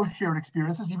not those shared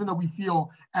experiences, even though we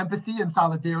feel empathy and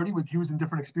solidarity with Jews in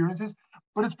different experiences,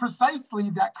 but it's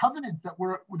precisely that covenant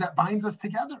that binds us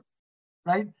together,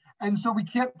 right? And so we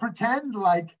can't pretend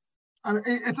like,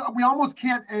 we almost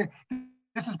can't,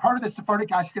 this is part of the Sephardic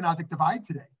Ashkenazic divide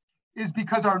today, is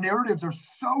because our narratives are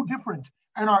so different,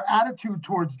 and our attitude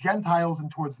towards Gentiles and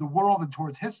towards the world and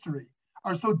towards history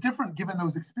are so different given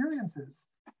those experiences,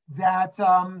 that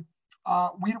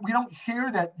we don't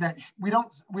share we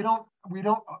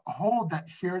don't hold that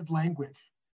shared language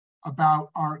about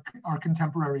our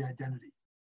contemporary identity.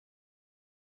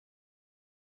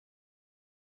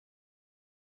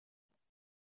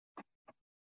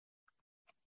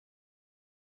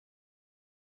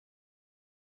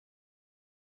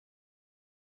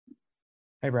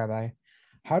 Hey, Rabbi,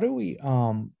 how do we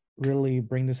really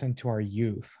bring this into our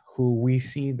youth, who we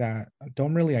see that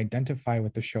don't really identify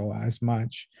with the Shoah as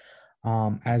much,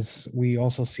 as we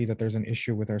also see that there's an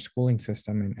issue with our schooling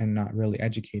system and not really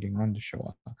educating on the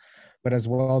Shoah, but as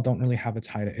well don't really have a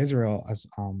tie to Israel, as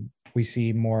we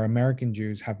see more American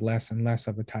Jews have less and less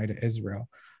of a tie to Israel.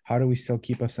 How do we still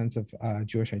keep a sense of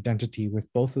Jewish identity with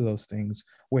both of those things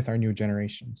with our new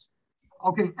generations?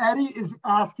 Okay, Eddie is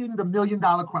asking the $1 million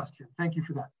question. Thank you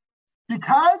for that.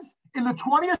 Because in the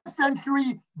 20th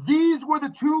century, these were the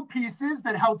two pieces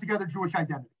that held together Jewish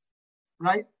identity,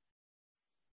 right?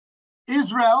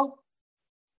 Israel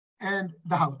and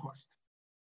the Holocaust.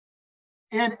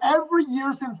 And every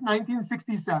year since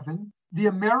 1967, the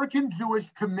American Jewish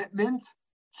commitment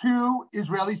to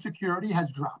Israeli security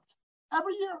has dropped.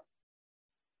 Every year.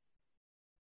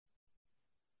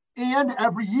 And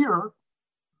every year,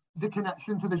 the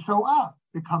connection to the Shoah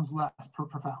becomes less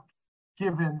profound,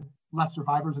 given less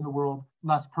survivors in the world,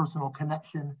 less personal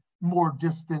connection, more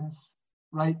distance,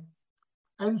 right?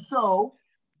 And so,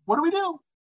 what do?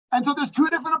 And so there's two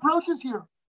different approaches here.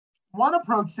 One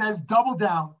approach says double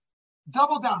down,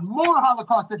 more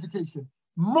Holocaust education,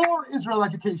 more Israel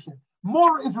education,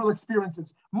 more Israel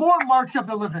experiences, more March of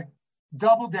the Living,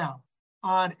 double down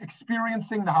on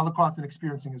experiencing the Holocaust and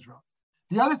experiencing Israel.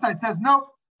 The other side says, no,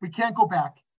 we can't go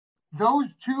back.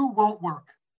 Those two won't work.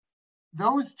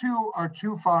 Those two are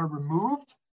too far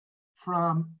removed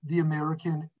from the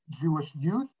American Jewish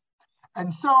youth.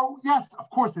 And so, yes, of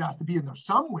course, it has to be in there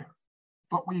somewhere,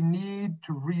 but we need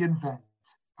to reinvent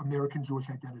American Jewish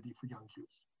identity for young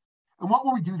Jews. And what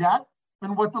will we do that?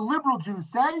 And what the liberal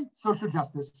Jews say, social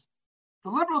justice.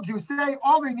 The liberal Jews say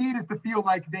all they need is to feel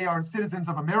like they are citizens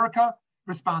of America,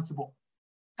 responsible.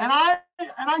 And I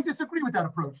disagree with that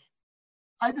approach.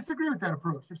 I disagree with that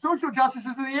approach. If social justice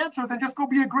is the answer, then just go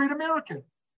be a great American.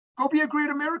 Go be a great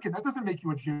American. That doesn't make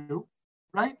you a Jew,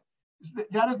 right?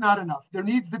 That is not enough. There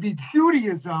needs to be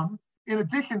Judaism in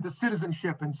addition to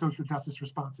citizenship and social justice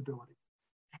responsibility.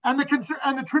 And the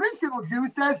traditional Jew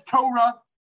says Torah.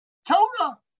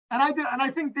 And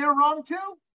I think they're wrong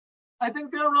too. I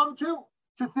think they're wrong too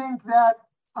to think that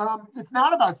it's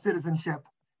not about citizenship.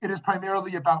 It is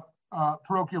primarily about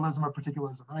parochialism or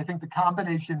particularism. And I think the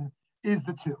combination is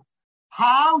the two.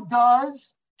 How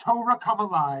does Torah come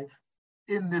alive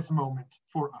in this moment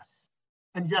for us?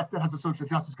 And yes, that has a social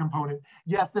justice component.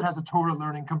 Yes, that has a Torah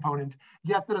learning component.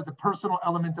 Yes, that has a personal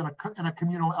element and a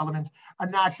communal element, a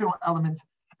national element.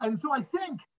 And so I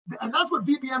think, and that's what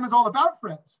VBM is all about,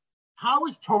 friends. How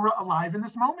is Torah alive in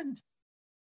this moment?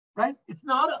 Right? It's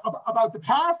not about the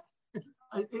past. It's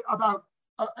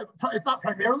not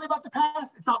primarily about the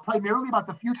past. It's not primarily about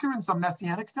the future in some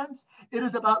messianic sense. It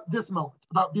is about this moment,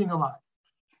 about being alive.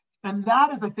 And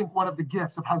that is, I think, one of the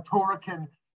gifts of how Torah can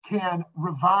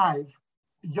revive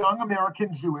young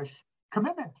American Jewish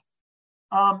commitment.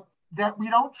 That we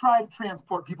don't try to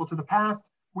transport people to the past.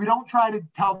 We don't try to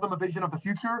tell them a vision of the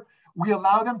future. We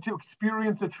allow them to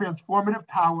experience the transformative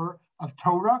power of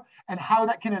Torah and how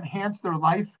that can enhance their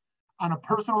life on a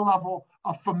personal level,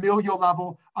 a familial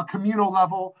level, a communal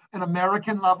level, an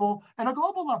American level, and a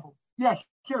global level. Yes,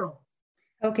 Cheryl.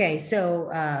 Okay, so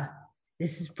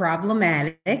this is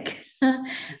problematic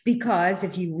because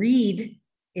if you read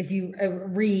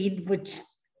which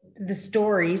the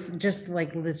stories, just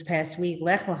like this past week,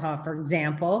 Lech Lecha, for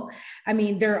example, I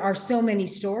mean, there are so many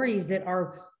stories that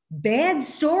are bad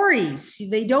stories.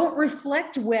 They don't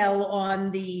reflect well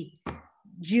on the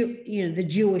the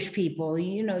Jewish people,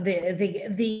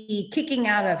 the kicking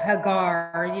out of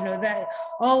Hagar, that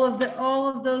all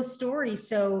of those stories.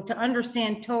 So to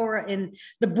understand Torah in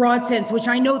the broad sense, which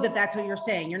I know that that's what you're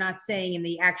saying, you're not saying in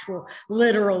the actual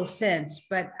literal sense,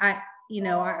 but I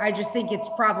just think it's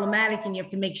problematic, and you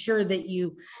have to make sure that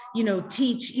you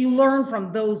learn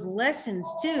from those lessons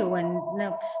too. And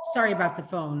no, sorry about the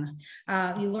phone.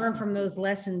 You learn from those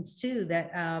lessons too,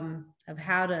 that of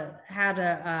how to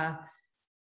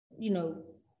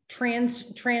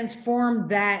transform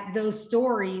those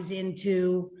stories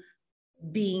into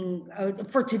being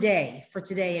for today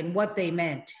and what they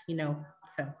meant,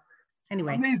 so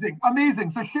anyway. Amazing.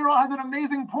 So Cheryl has an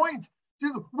amazing point.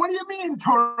 What do you mean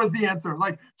Torah is the answer?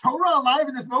 Like, Torah alive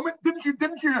in this moment?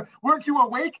 Weren't you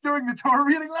awake during the Torah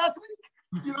reading last week?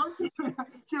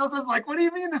 Cheryl says, like, what do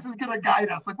you mean this is going to guide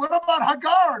us? Like, what about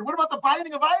Hagar? What about the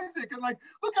binding of Isaac? And like,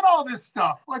 look at all this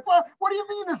stuff. Like, what do you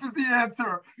mean this is the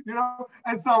answer?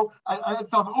 And so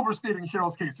I'm overstating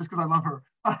Cheryl's case just because I love her.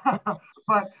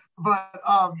 but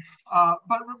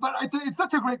it's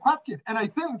such a great question. And I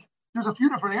think there's a few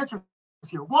different answers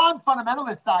here. One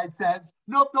fundamentalist side says,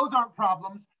 nope, those aren't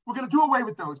problems. We're going to do away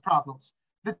with those problems.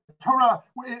 The Torah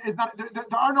is not, there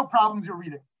are no problems you're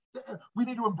reading. We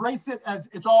need to embrace it as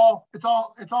it's all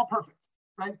perfect,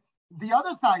 right? The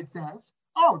other side says,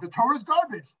 oh, the Torah is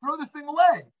garbage. Throw this thing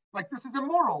away. Like, this is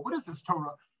immoral. What is this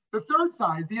Torah? The third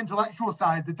side, the intellectual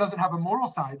side that doesn't have a moral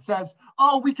side, says,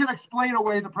 oh, we can explain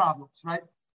away the problems, right?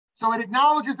 So it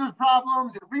acknowledges there's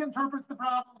problems, it reinterprets the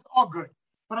problems, all good.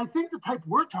 But I think the type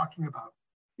we're talking about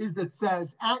is that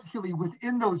says, actually,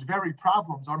 within those very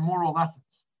problems are moral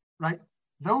lessons, right?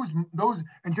 Those,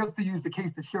 and just to use the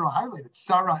case that Cheryl highlighted,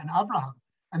 Sarah and Abraham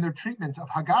and their treatment of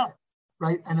Hagar,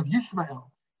 right, and of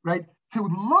Ishmael, right? To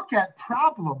look at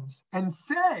problems and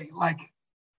say, like,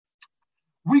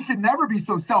 we should never be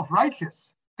so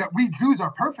self-righteous that we Jews are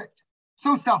perfect,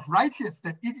 so self-righteous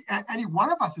that any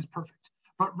one of us is perfect,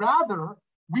 but rather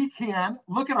we can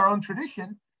look at our own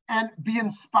tradition and be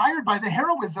inspired by the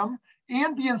heroism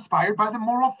and be inspired by the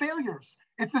moral failures.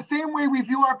 It's the same way we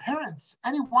view our parents.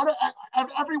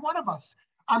 Every one of us,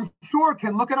 I'm sure,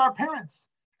 can look at our parents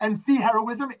and see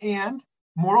heroism and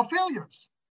moral failures.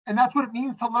 And that's what it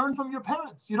means to learn from your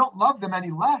parents. You don't love them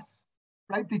any less,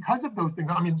 right? Because of those things.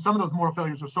 I mean, some of those moral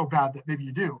failures are so bad that maybe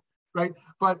you do, right?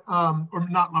 But, or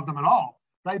not love them at all,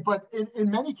 right? But in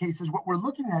many cases, what we're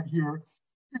looking at here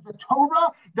is a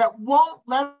Torah that won't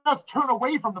let us turn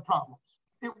away from the problems.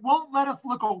 It won't let us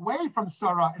look away from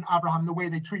Sarah and Abraham the way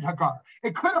they treat Hagar.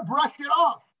 It could have brushed it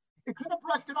off. It could have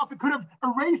brushed it off. It could have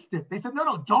erased it. They said,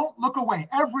 no, don't look away.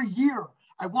 Every year,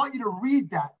 I want you to read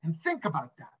that and think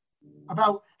about that,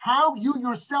 about how you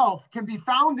yourself can be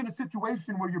found in a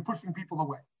situation where you're pushing people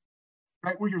away,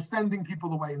 right? Where you're sending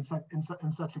people away in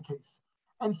such a case.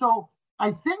 And so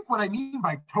I think what I mean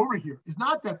by Torah here is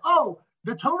not that, oh,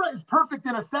 the Torah is perfect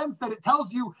in a sense that it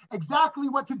tells you exactly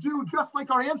what to do, just like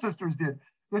our ancestors did.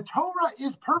 The Torah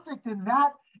is perfect in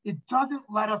that it doesn't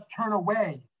let us turn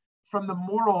away from the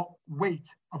moral weight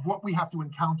of what we have to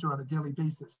encounter on a daily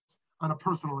basis, on a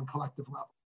personal and collective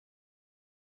level.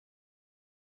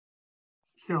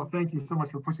 Cheryl, thank you so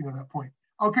much for pushing on that point.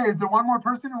 Okay, is there one more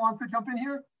person who wants to jump in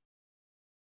here?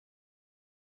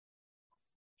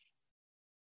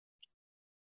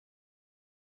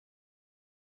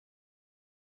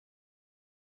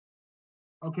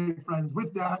 Okay, friends,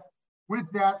 with that,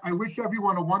 I wish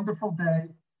everyone a wonderful day.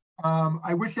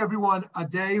 I wish everyone a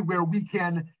day where we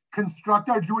can construct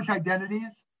our Jewish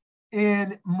identities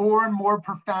in more and more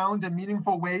profound and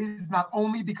meaningful ways, not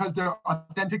only because they're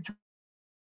authentic to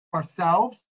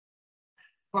ourselves,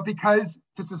 but because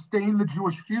to sustain the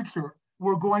Jewish future,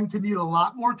 we're going to need a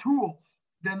lot more tools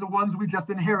than the ones we just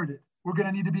inherited. We're going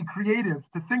to need to be creative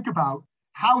to think about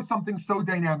how something so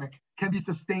dynamic can be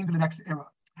sustained in the next era.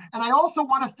 And I also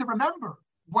want us to remember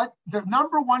what the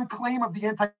number one claim of the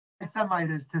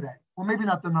anti-Semite is today. Well, maybe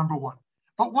not the number one,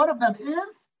 but one of them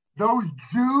is those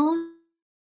Jews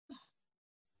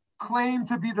claim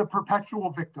to be the perpetual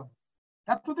victim.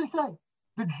 That's what they say.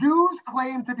 The Jews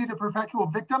claim to be the perpetual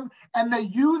victim, and they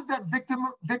use that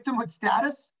victimhood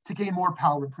status to gain more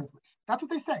power and privilege. That's what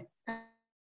they say.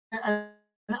 And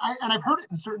I've heard it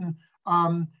in certain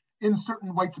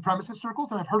white supremacist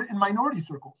circles, and I've heard it in minority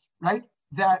circles, right?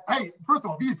 That, hey, first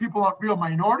of all, these people aren't real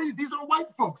minorities. These are white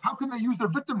folks. How can they use their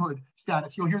victimhood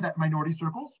status? You'll hear that in minority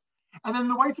circles. And then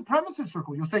the white supremacist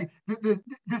circle, you'll say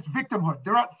this victimhood,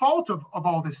 they're at fault of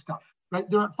all this stuff, right?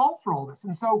 They're at fault for all this.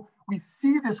 And so we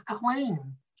see this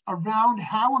claim around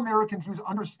how American Jews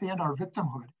understand our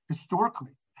victimhood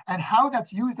historically and how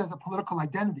that's used as a political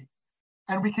identity.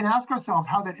 And we can ask ourselves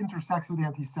how that intersects with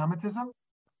anti-Semitism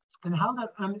and how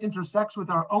that intersects with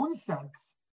our own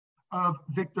sense of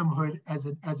victimhood as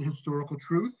a historical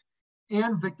truth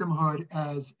and victimhood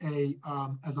as a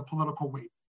political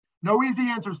weight. No easy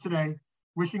answers today.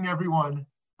 Wishing everyone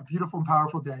a beautiful and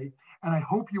powerful day. And I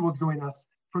hope you will join us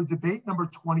for debate number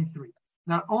 23.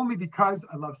 Not only because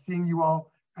I love seeing you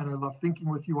all and I love thinking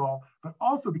with you all, but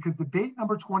also because debate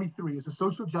number 23 is a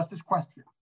social justice question.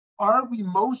 Are we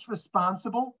most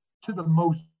responsible to the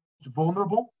most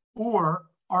vulnerable, or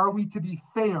are we to be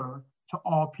fair to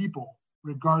all people,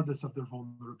 regardless of their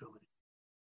vulnerability?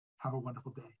 Have a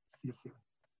wonderful day. See you soon.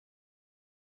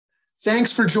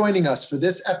 Thanks for joining us for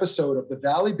this episode of the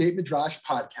Valley Beit Midrash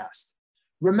podcast.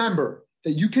 Remember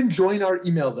that you can join our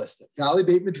email list at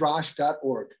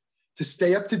valleybeitmidrash.org to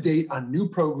stay up to date on new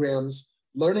programs,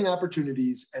 learning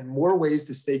opportunities, and more ways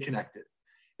to stay connected.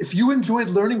 If you enjoyed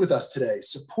learning with us today,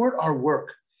 support our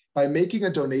work by making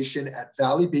a donation at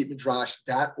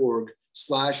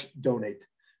valleybeitmidrash.org/donate.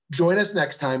 Join us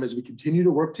next time as we continue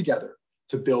to work together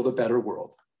to build a better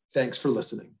world. Thanks for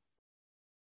listening.